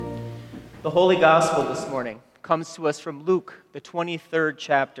The Holy Gospel this morning comes to us from Luke, the 23rd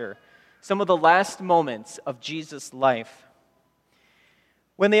chapter, some of the last moments of Jesus' life.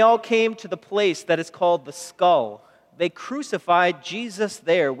 When they all came to the place that is called the Skull, they crucified Jesus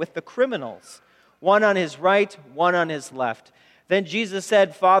there with the criminals, one on his right, one on his left. Then Jesus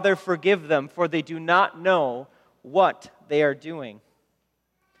said, "Father, forgive them, for they do not know what they are doing."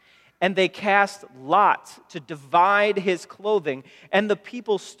 And they cast lots to divide his clothing, and the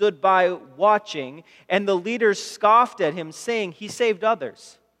people stood by watching, and the leaders scoffed at him, saying, "He saved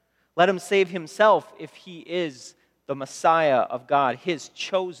others. Let him save himself if he is the Messiah of God, his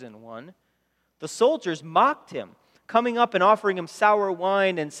chosen one." The soldiers mocked him, coming up and offering him sour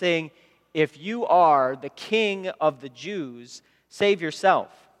wine and saying, "If you are the king of the Jews, save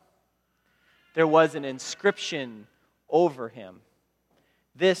yourself." There was an inscription over him: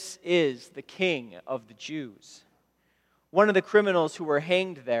 "This is the King of the Jews." One of the criminals who were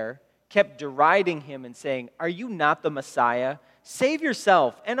hanged there kept deriding him and saying, "Are you not the Messiah? Save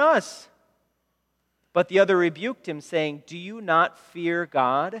yourself and us." But the other rebuked him, saying, "Do you not fear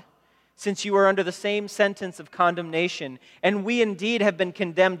God, since you are under the same sentence of condemnation? And we indeed have been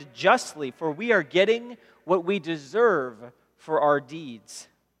condemned justly, for we are getting what we deserve for our deeds.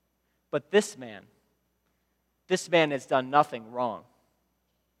 But this man has done nothing wrong."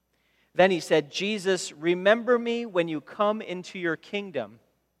 Then he said, "Jesus, remember me when you come into your kingdom."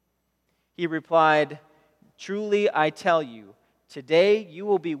 He replied, "Truly I tell you, today you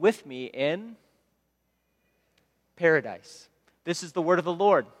will be with me in paradise." This is the word of the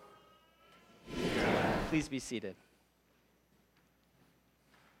Lord. Please be seated.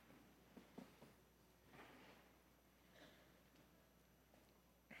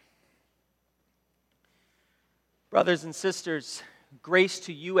 Brothers and sisters, grace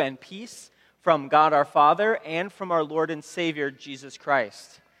to you and peace from God our Father and from our Lord and Savior, Jesus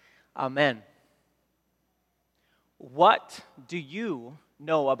Christ. Amen. What do you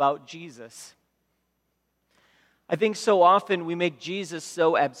know about Jesus? I think so often we make Jesus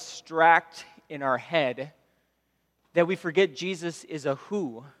so abstract in our head that we forget Jesus is a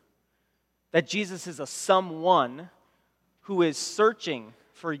who, that Jesus is a someone who is searching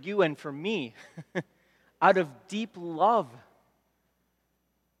for you and for me out of deep love.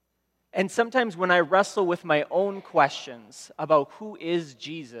 And sometimes when I wrestle with my own questions about who is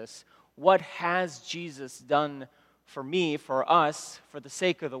Jesus, what has Jesus done for me, for us, for the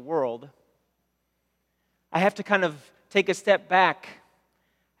sake of the world, I have to kind of take a step back.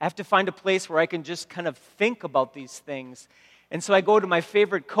 I have to find a place where I can just kind of think about these things. And so I go to my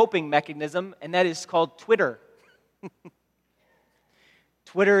favorite coping mechanism, and that is called Twitter.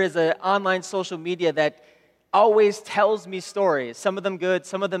 Twitter is an online social media that always tells me stories, some of them good,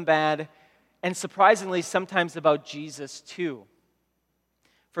 some of them bad, and surprisingly, sometimes about Jesus too.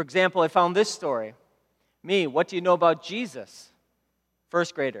 For example, I found this story. Me, what do you know about Jesus?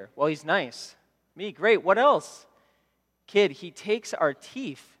 First grader, well, he's nice. Me, great, what else? Kid, he takes our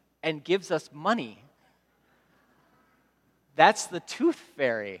teeth and gives us money. That's the tooth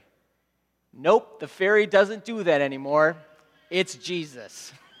fairy. Nope, the fairy doesn't do that anymore. It's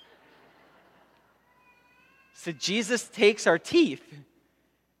Jesus. So Jesus takes our teeth.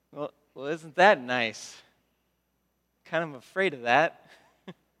 Well, isn't that nice? Kind of afraid of that.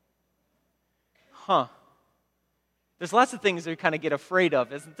 There's lots of things we kind of get afraid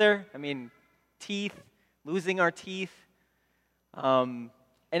of, isn't there? I mean, teeth, losing our teeth. And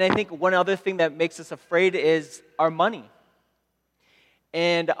I think one other thing that makes us afraid is our money.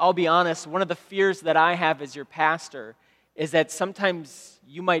 And I'll be honest, one of the fears that I have as your pastor is that sometimes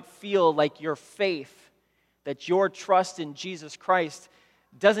you might feel like your faith, that your trust in Jesus Christ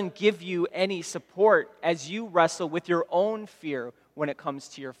doesn't give you any support as you wrestle with your own fear when it comes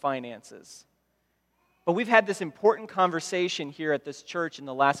to your finances. But we've had this important conversation here at this church in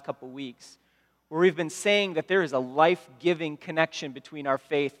the last couple weeks where we've been saying that there is a life-giving connection between our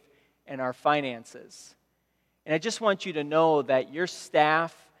faith and our finances. And I just want you to know that your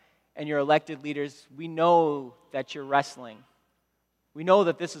staff and your elected leaders, we know that you're wrestling. We know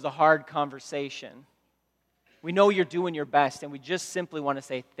that this is a hard conversation. We know you're doing your best, and we just simply want to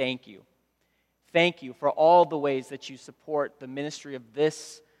say thank you. Thank you for all the ways that you support the ministry of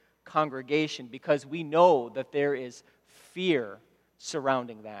this congregation, because we know that there is fear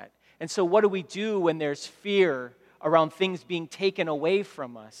surrounding that. And so what do we do when there's fear around things being taken away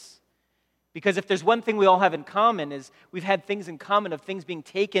from us? Because if there's one thing we all have in common is we've had things in common of things being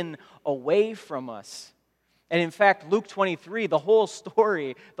taken away from us. And in fact, Luke 23, the whole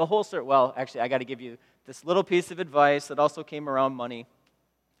story, well, actually, I got to give you this little piece of advice that also came around money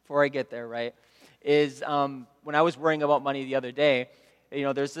before I get there, right? Is when I was worrying about money the other day,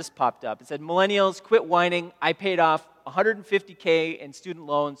 there's this popped up. It said, millennials, quit whining. I paid off $150K in student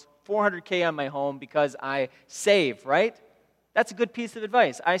loans, $400K on my home because I save, right? That's a good piece of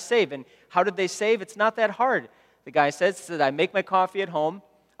advice. I save. And how did they save? It's not that hard. The guy says, I make my coffee at home.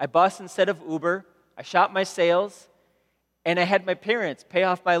 I bus instead of Uber. I shop my sales. And I had my parents pay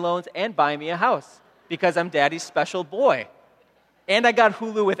off my loans and buy me a house because I'm daddy's special boy. And I got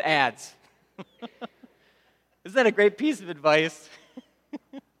Hulu with ads. Isn't that a great piece of advice?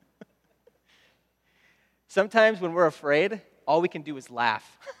 Sometimes when we're afraid, all we can do is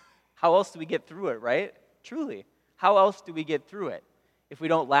laugh. How else do we get through it, right? Truly. How else do we get through it if we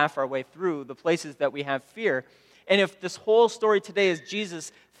don't laugh our way through the places that we have fear? And if this whole story today is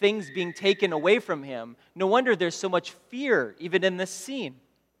Jesus, things being taken away from him, no wonder there's so much fear even in this scene.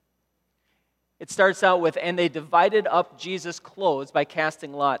 It starts out with, and they divided up Jesus' clothes by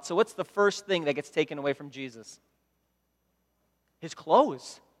casting lots. So what's the first thing that gets taken away from Jesus? His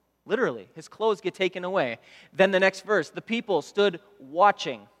clothes. Literally, his clothes get taken away. Then the next verse, the people stood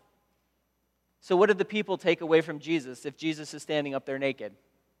watching. So what did the people take away from Jesus if Jesus is standing up there naked?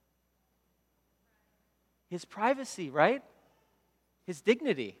 His privacy, right? His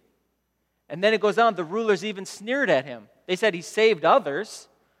dignity. And then it goes on, the rulers even sneered at him. They said he saved others,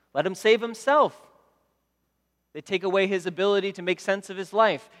 let him save himself. They take away his ability to make sense of his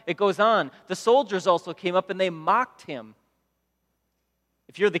life. It goes on, the soldiers also came up and they mocked him.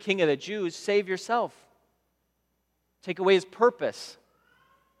 If you're the king of the Jews, save yourself. Take away his purpose.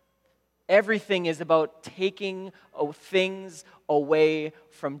 Everything is about taking things away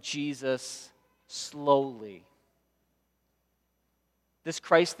from Jesus slowly. This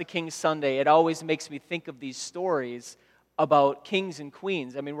Christ the King Sunday, it always makes me think of these stories about kings and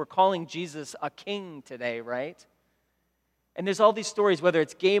queens. I mean, we're calling Jesus a king today, right? And there's all these stories, whether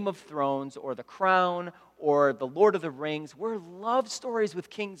it's Game of Thrones or The Crown or The Lord of the Rings. We love stories with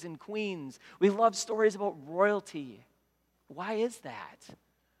kings and queens. We love stories about royalty. Why is that?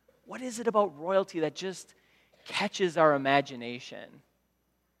 What is it about royalty that just catches our imagination?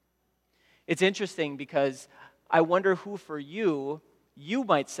 It's interesting because I wonder who for you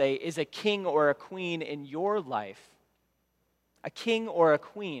might say is a king or a queen in your life. A king or a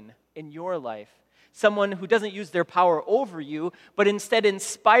queen in your life. Someone who doesn't use their power over you, but instead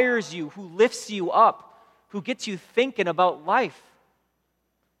inspires you, who lifts you up, who gets you thinking about life.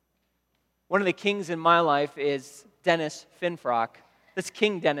 One of the kings in my life is Dennis Finfrock. That's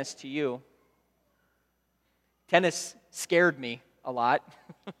King Dennis to you. Dennis scared me a lot.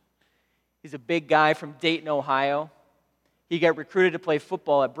 He's a big guy from Dayton, Ohio. He got recruited to play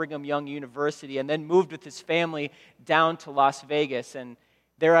football at Brigham Young University and then moved with his family down to Las Vegas. And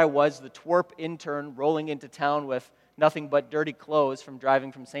there I was, the twerp intern, rolling into town with nothing but dirty clothes from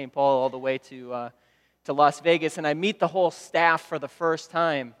driving from St. Paul all the way to Las Vegas. And I meet the whole staff for the first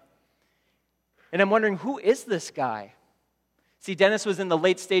time. And I'm wondering, who is this guy? See, Dennis was in the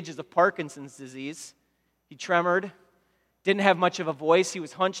late stages of Parkinson's disease. He tremored, didn't have much of a voice. He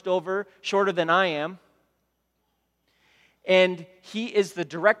was hunched over, shorter than I am. And he is the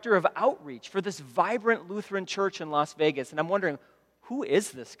director of outreach for this vibrant Lutheran church in Las Vegas. And I'm wondering, who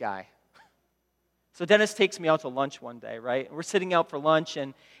is this guy? So Dennis takes me out to lunch one day, right? We're sitting out for lunch,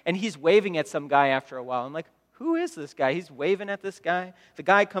 and he's waving at some guy after a while. I'm like, who is this guy? He's waving at this guy. The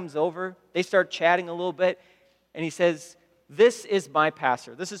guy comes over. They start chatting a little bit, and he says, this is my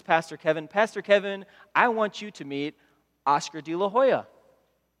pastor. This is Pastor Kevin. Pastor Kevin, I want you to meet Oscar De La Hoya.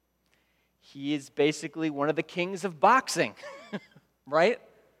 He is basically one of the kings of boxing, right?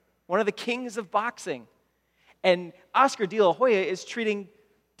 One of the kings of boxing. And Oscar De La Hoya is treating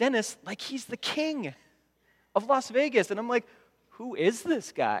Dennis like he's the king of Las Vegas. And I'm like, who is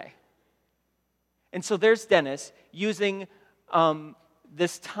this guy? And so there's Dennis using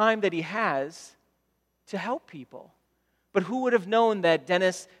this time that he has to help people. But who would have known that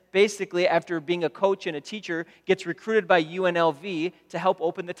Dennis, basically, after being a coach and a teacher, gets recruited by UNLV to help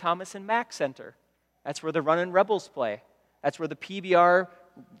open the Thomas and Mack Center? That's where the Runnin' Rebels play. That's where the PBR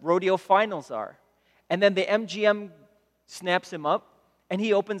rodeo finals are. And then the MGM snaps him up, and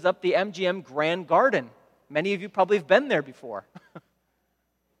he opens up the MGM Grand Garden. Many of you probably have been there before.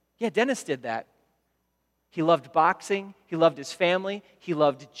 Yeah, Dennis did that. He loved boxing, he loved his family, he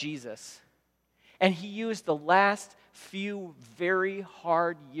loved Jesus. And he used the last few very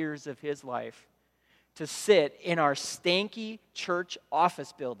hard years of his life to sit in our stanky church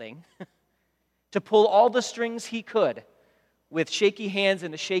office building to pull all the strings he could with shaky hands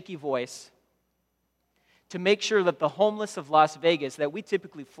and a shaky voice to make sure that the homeless of Las Vegas that we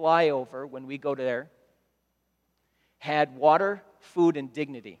typically fly over when we go there had water, food, and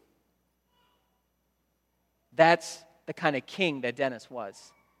dignity. That's the kind of king that Dennis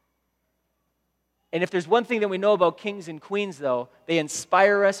was. And if there's one thing that we know about kings and queens, though, they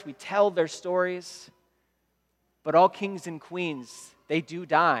inspire us, we tell their stories. But all kings and queens, they do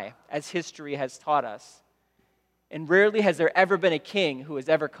die, as history has taught us. And rarely has there ever been a king who has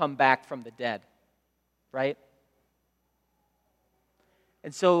ever come back from the dead, right?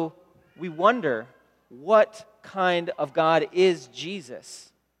 And so we wonder, what kind of God is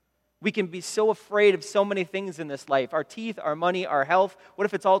Jesus? We can be so afraid of so many things in this life. Our teeth, our money, our health. What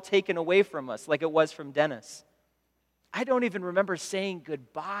if it's all taken away from us like it was from Dennis? I don't even remember saying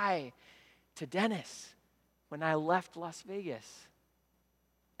goodbye to Dennis when I left Las Vegas.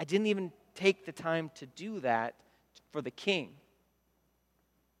 I didn't even take the time to do that for the king.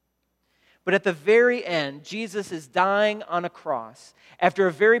 But at the very end, Jesus is dying on a cross after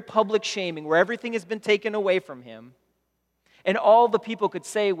a very public shaming where everything has been taken away from him. And all the people could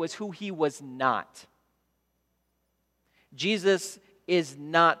say was who he was not. Jesus is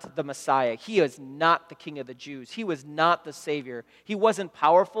not the Messiah. He is not the King of the Jews. He was not the Savior. He wasn't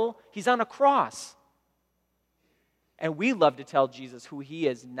powerful. He's on a cross. And we love to tell Jesus who he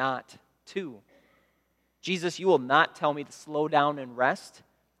is not too. Jesus, you will not tell me to slow down and rest.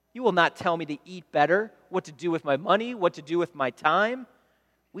 You will not tell me to eat better, what to do with my money, what to do with my time.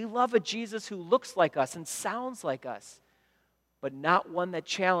 We love a Jesus who looks like us and sounds like us, but not one that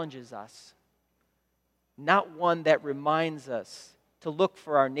challenges us, not one that reminds us to look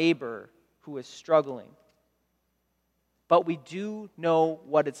for our neighbor who is struggling. But we do know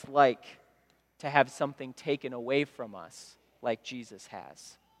what it's like to have something taken away from us like Jesus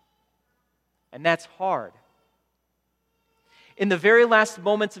has. And that's hard. In the very last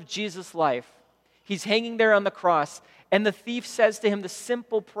moments of Jesus' life, he's hanging there on the cross, and the thief says to him the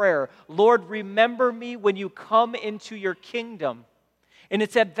simple prayer, Lord, remember me when you come into your kingdom. And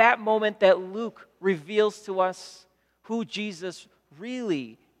it's at that moment that Luke reveals to us who Jesus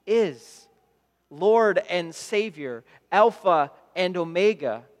really is. Lord and Savior, Alpha and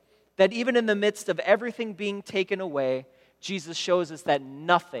Omega. That even in the midst of everything being taken away, Jesus shows us that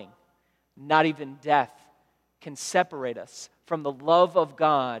nothing, not even death, can separate us from the love of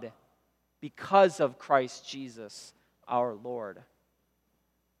God because of Christ Jesus, our Lord.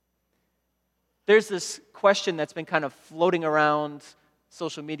 There's this question that's been kind of floating around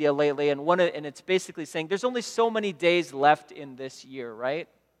social media lately, and it's basically saying there's only so many days left in this year, right?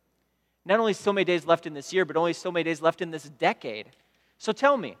 Not only so many days left in this year, but only so many days left in this decade. So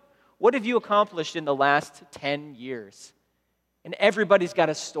tell me, what have you accomplished in the last 10 years? And everybody's got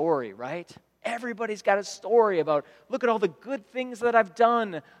a story, right? Everybody's got a story about, look at all the good things that I've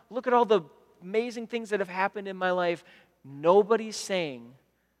done. Look at all the amazing things that have happened in my life. Nobody's saying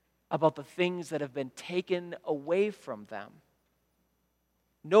about the things that have been taken away from them.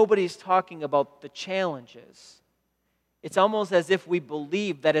 Nobody's talking about the challenges. It's almost as if we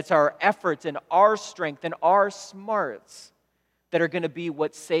believe that it's our efforts and our strength and our smarts that are going to be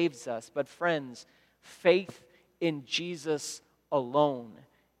what saves us. But friends, faith in Jesus alone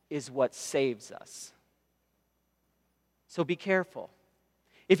is what saves us. So be careful.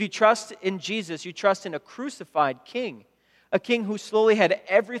 If you trust in Jesus, you trust in a crucified king, a king who slowly had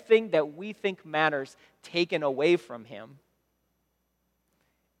everything that we think matters taken away from him.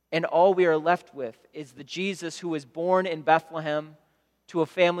 And all we are left with is the Jesus who was born in Bethlehem to a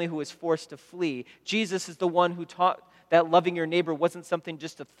family who was forced to flee. Jesus is the one who taught that loving your neighbor wasn't something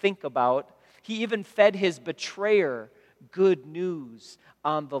just to think about. He even fed his betrayer good news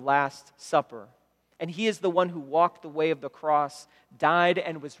on the Last Supper. And he is the one who walked the way of the cross, died,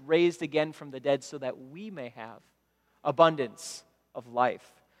 and was raised again from the dead so that we may have abundance of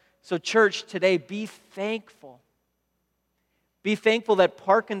life. So, church, today, be thankful. Be thankful that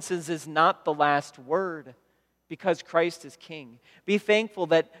Parkinson's is not the last word because Christ is King. Be thankful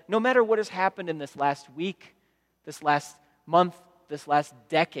that no matter what has happened in this last week, this last month, this last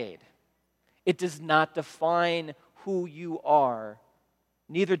decade, it does not define who you are.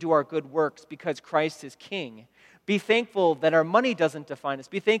 Neither do our good works because Christ is King. Be thankful that our money doesn't define us.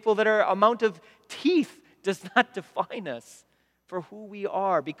 Be thankful that our amount of teeth does not define us for who we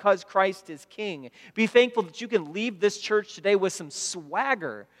are because Christ is King. Be thankful that you can leave this church today with some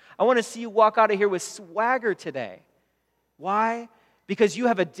swagger. I want to see you walk out of here with swagger today. Why? Because you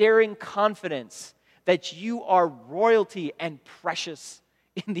have a daring confidence that you are royalty and precious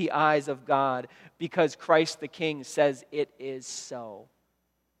in the eyes of God because Christ the King says it is so.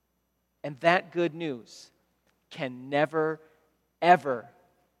 And that good news can never, ever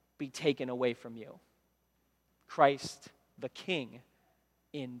be taken away from you. Christ the King,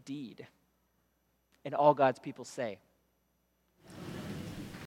 indeed. And all God's people say,